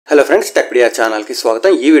Hello friends, tekpedIa channel కి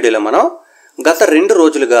స్వాగతం। ఈ వీడియోలో మనం గత 2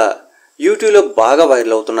 రోజులుగా యూట్యూబ్ లో బాగా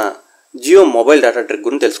వైరల్ అవుతున్న జియో మొబైల్ డేటా ట్రిక్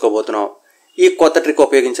గురించి తెలుసుకోబోతున్నాం। ఈ కొత్త ట్రిక్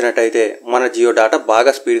ఉపయోగించినట్లయితే మన జియో డేటా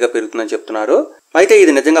బాగా స్పీడ్ గా పెరుగుతుందని చెప్తున్నారు। అయితే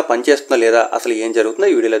ఇది నిజంగా పనిచేస్తుందా లేదా, అసలు ఏం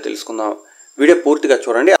జరుగుతుందో ఈ వీడియోలో తెలుసుకుందాం। వీడియో పూర్తిగా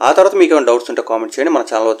చూడండి। ఆ తర్వాత మీకు ఏమైనా డౌట్స్ ఉంటే కామెంట్ చేయండి। మన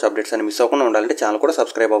ఛానల్ వచ్చే అప్డేట్స్ అన్ని మిస్ అవ్వకుండా ఉండాలంటే ఛానల్ కూడా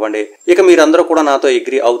సబ్స్క్రైబ్ అవ్వండి। ఇక మీరందరూ కూడా నాతో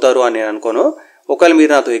అగ్రీ అవుతారు అని నేను అనుకోను। ఒకవేళ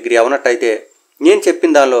మీరు నాతో అగ్రీ అవనట్టయితే నేను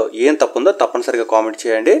చెప్పిన దానిలో ఏం తప్పుందో తప్పనిసరిగా కామెంట్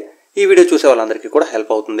చేయండి। ఈ వీడియో చూసే వాళ్ళందరికీ కూడా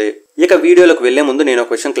హెల్ప్ అవుతుంది। ఇక వీడియోలోకి వెళ్లే ముందు నేను ఒక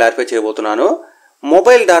క్వశ్చన్ క్లారిఫై చేయబోతున్నాను।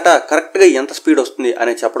 మొబైల్ డేటా కరెక్ట్ గా ఎంత స్పీడ్ వస్తుంది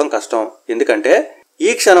అని చెప్పడం కష్టం। ఎందుకంటే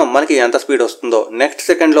ఈ క్షణం మనకి ఎంత స్పీడ్ వస్తుందో నెక్స్ట్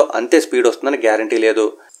సెకండ్ లో అంతే స్పీడ్ వస్తుందని గ్యారంటీ లేదు।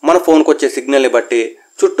 మన ఫోన్ కు వచ్చే సిగ్నల్ ని బట్టి,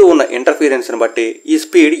 చుట్టూ ఉన్న ఇంటర్ఫీరెన్స్ ని బట్టి ఈ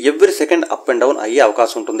speed every second up and down అయ్యే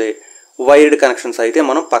అవకాశం ఉంటుంది। వైర్డ్ కనెక్షన్స్ అయితే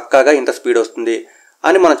మనం పక్కాగా ఇంత స్పీడ్ వస్తుంది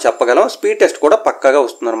అని మనం చెప్పగలం। స్పీడ్ టెస్ట్ కూడా పక్కాగా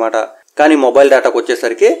వస్తుందన్నమాట। కానీ మొబైల్ డేటాకు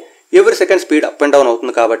వచ్చేసరికి every second speed up and down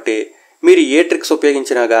అవుతుంది కాబట్టి మీరు ఏ ట్రిక్స్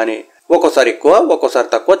ఉపయోగించినా గానీ ఒక్కోసారి ఎక్కువ ఒక్కోసారి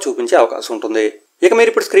తక్కువ చూపించే అవకాశం ఉంటుంది। ఇక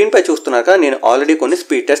మీరు ఇప్పుడు స్క్రీన్ పై చూస్తున్నారు కదా, నేను ఆల్రెడీ కొన్ని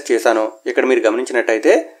స్పీడ్ టెస్ట్ చేశాను। ఇక్కడ మీరు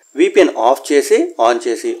గమనించినట్టయితే విపిఎన్ ఆఫ్ చేసి ఆన్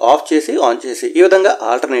చేసి ఆఫ్ చేసి ఆన్ చేసి ఈ విధంగా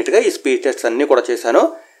ఆల్టర్నేట్ గా ఈ స్పీడ్ టెస్ట్ అన్ని కూడా చేశాను।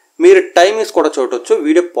 మీరు టైమింగ్స్ కూడా చూడొచ్చు।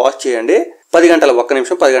 వీడియో పాజ్ చేయండి। 10 గంటల 1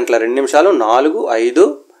 నిమిషం, 10 గంటల 2 నిమిషాలు, 4, 5,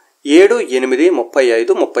 7, 8,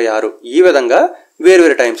 35, 36 ఈ విధంగా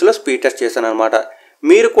వేరు టైమ్స్ లో స్పీడ్ టెస్ట్ చేశాను అనమాట।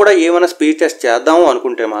 మీరు కూడా ఏమైనా స్పీడ్ టెస్ట్ చేద్దాము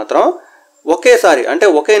అనుకుంటే మాత్రం ఒకేసారి అంటే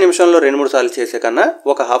ఒకే నిమిషంలో 2-3 సార్లు చేసే కన్నా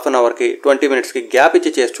ఒక హాఫ్ అన్ అవర్ కి 20 మినిట్స్ కి గ్యాప్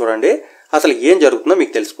ఇచ్చి చేసి చూడండి, అసలు ఏం జరుగుతుందో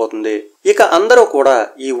మీకు తెలిసిపోతుంది। ఇక అందరూ కూడా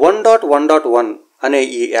ఈ 1.1.1 అనే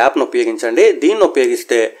ఈ యాప్ను ఉపయోగించండి। దీన్ని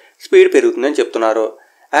ఉపయోగిస్తే స్పీడ్ పెరుగుతుందని చెప్తున్నారు।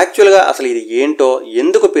 యాక్చువల్గా అసలు ఇది ఏంటో,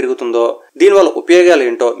 ఎందుకు పెరుగుతుందో, దీనివల్ల ఉపయోగాలు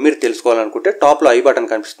ఏంటో మీరు తెలుసుకోవాలనుకుంటే టాప్ లో ఐ బటన్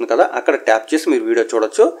కనిపిస్తుంది కదా, అక్కడ ట్యాప్ చేసి మీరు వీడియో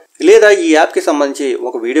చూడొచ్చు। లేదా ఈ యాప్ కి సంబంధించి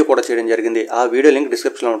ఒక వీడియో కూడా చేయడం జరిగింది, ఆ వీడియో లింక్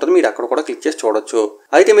డిస్క్రిప్షన్ లో ఉంటుంది, మీరు అక్కడ కూడా క్లిక్ చేసి చూడొచ్చు।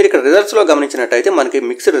 అయితే మీరు ఇక్కడ రిజల్ట్స్ లో గమనించినట్టయితే మనకి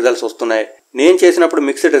మిక్స్డ్ రిజల్ట్స్ వస్తున్నాయి। నేను చేసినప్పుడు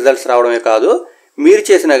మిక్స్డ్ రిజల్ట్స్ రావడమే కాదు, మీరు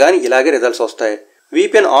చేసినా గానీ ఇలాగే రిజల్ట్స్ వస్తాయి।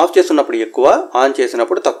 విపిఎన్ ఆఫ్ చేస్తున్నప్పుడు ఎక్కువ, ఆన్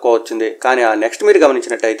చేసినప్పుడు తక్కువ వచ్చింది। కానీ ఆ నెక్స్ట్ మీరు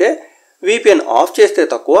గమనించినట్టయితే విపిఎన్ ఆఫ్ చేస్తే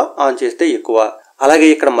తక్కువ, ఆన్ చేస్తే ఎక్కువ। అలాగే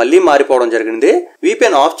ఇక్కడ మళ్ళీ మారిపోవడం జరిగింది,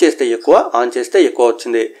 విపిఎన్ ఆఫ్ చేస్తే ఎక్కువ, ఆన్ చేస్తే ఎక్కువ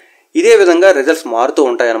వచ్చింది। ఇదే విధంగా రిజల్ట్స్ మారుతూ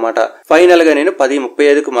ఉంటాయి అన్నమాట। ఫైనల్ గా నేను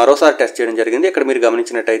 10:35కు మరోసారి టెస్ట్ చేయడం జరిగింది। ఇక్కడ మీరు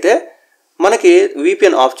గమనించినట్టయితే మనకి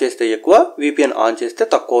విపిఎన్ ఆఫ్ చేస్తే ఎక్కువ, విపిఎన్ ఆన్ చేస్తే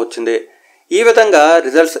తక్కువ వచ్చింది। ఈ విధంగా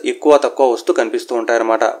రిజల్ట్స్ ఎక్కువ తక్కువ వస్తూ కనిపిస్తూ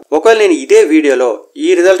ఉంటాయన్నమాట। ఒకవేళ నేను ఇదే వీడియోలో ఈ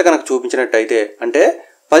రిజల్ట్ కనుక చూపించినట్టయితే అంటే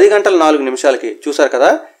 10 గంటల 4 నిమిషాలకి చూసారు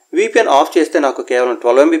కదా, విపిఎన్ ఆఫ్ చేస్తే నాకు కేవలం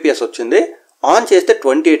 12 Mbps వచ్చింది, ఆన్ చేస్తే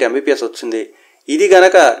 28 Mbps వచ్చింది। ఇది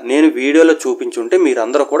గనక నేను వీడియోలో చూపించుంటే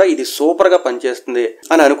మీరందరూ కూడా ఇది సూపర్ గా పనిచేస్తుంది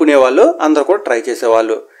అని అనుకునే వాళ్ళు, అందరూ కూడా ట్రై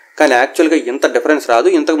చేసేవాళ్ళు। కానీ యాక్చువల్ గా ఇంత డిఫరెన్స్ రాదు।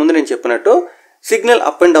 ఇంతకు ముందు నేను చెప్పినట్టు సిగ్నల్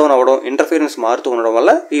అప్ అండ్ డౌన్ అవ్వడం, ఇంటర్ఫీరెన్స్ మారుతూ ఉండడం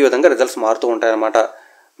వల్ల ఈ విధంగా రిజల్ట్స్ మారుతూ ఉంటాయన్నమాట।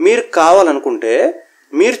 మీరు కావాలనుకుంటే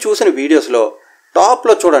మీరు చూసిన వీడియోస్ లో టాప్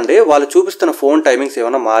లో చూడండి, వాళ్ళు చూపిస్తున్న ఫోన్ టైమింగ్స్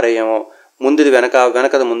ఏమైనా మారాయేమో, ముందుది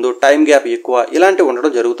వెనకది ముందు, టైం గ్యాప్ ఎక్కువ, ఇలాంటివి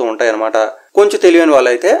ఉండడం జరుగుతూ ఉంటాయి అనమాట। కొంచెం తెలియని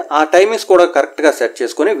వాళ్ళైతే ఆ టైమింగ్స్ కూడా కరెక్ట్ గా సెట్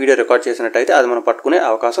చేసుకుని వీడియో రికార్డ్ చేసినట్టయితే అది మనం పట్టుకునే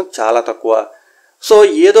అవకాశం చాలా తక్కువ। సో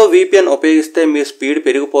ఏదో విపిఎన్ ఉపయోగిస్తే మీ స్పీడ్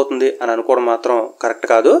పెరిగిపోతుంది అని అనుకోవడం మాత్రం కరెక్ట్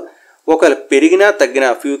కాదు। ఒకవేళ పెరిగినా తగ్గినా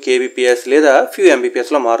ఫ్యూ kbps లేదా ఫ్యూ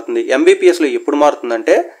mbps లో మారుతుంది। mbps లో ఎప్పుడు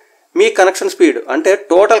మారుతుందంటే మీ కనెక్షన్ స్పీడ్ అంటే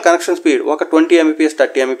టోటల్ కనెక్షన్ స్పీడ్ ఒక 20 Mbps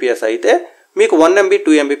 30 Mbps అయితే మీకు 1 MB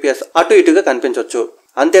 2 Mbps అటు ఇటుగా కనిపించవచ్చు।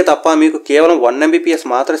 అంతే తప్ప మీకు కేవలం 1 Mbps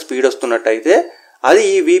మాత్రం స్పీడ్ వస్తున్నట్టయితే అది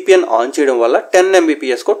ఈ విపిఎన్ ఆన్ చేయడం వల్ల 10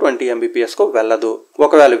 Mbps కో 20 Mbps కో వెళ్ళదు।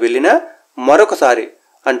 ఒకవేళ వెళ్ళినా మరొకసారి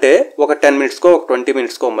అంటే ఒక 10 మినిట్స్ కో ఒక 20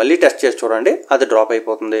 మినిట్స్ కో మళ్ళీ టెస్ట్ చేసి చూడండి, అది డ్రాప్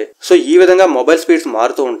అయిపోతుంది। సో ఈ విధంగా మొబైల్ స్పీడ్స్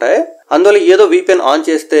మారుతూ ఉంటాయి। అందువల్ల ఏదో విపిఎన్ ఆన్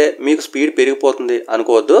చేస్తే మీకు స్పీడ్ పెరిగిపోతుంది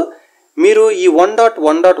అనుకోవద్దు। మీరు ఈ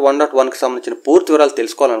 1.1.1.1 కి సంబంధించిన పూర్తి వివరాలు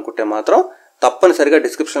తెలుసుకోవాలనుకుంటే మాత్రం తప్పనిసరిగా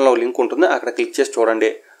డిస్క్రిప్షన్ లో లింక్ ఉంటుంది, అక్కడ క్లిక్ చేసి చూడండి।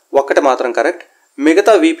 ఒక్కటి మాత్రం కరెక్ట్,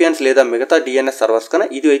 మిగతా విపిఎన్స్ లేదా మిగతా డిఎన్ఎస్ సర్వర్స్ కన్నా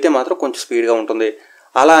ఇది అయితే మాత్రం కొంచెం స్పీడ్ గా ఉంటుంది।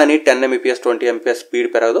 అలా అని 10 Mbps 20 Mbps స్పీడ్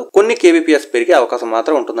పెరగదు, కొన్ని kbps పెరిగే అవకాశం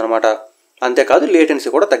మాత్రం ఉంటుందన్నమాట। అంతేకాదు లేటెన్సీ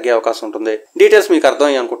కూడా తగ్గే అవకాశం ఉంటుంది। డీటెయిల్స్ మీకు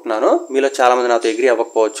అర్థమయ్యి అనుకుంటున్నాను। మీలో చాలా మంది నాతో అగ్రీ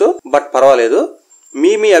అవ్వకపోవచ్చు, బట్ పర్వాలేదు,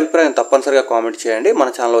 మీ అభిప్రాయం తప్పనిసరిగా కామెంట్ చేయండి। మన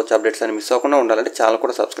ఛానల్ వచ్చే అప్డేట్స్ అని మిస్ అవ్వకుండా ఉండాలంటే ఛానల్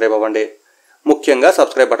కూడా సబ్స్క్రైబ్ అవ్వండి। ముఖ్యంగా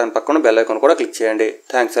సబ్స్క్రైబ్ బటన్ పక్కన బెల్ ఐకాన్ కూడా క్లిక్ చేయండి।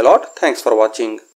 Thanks a lot, thanks for watching.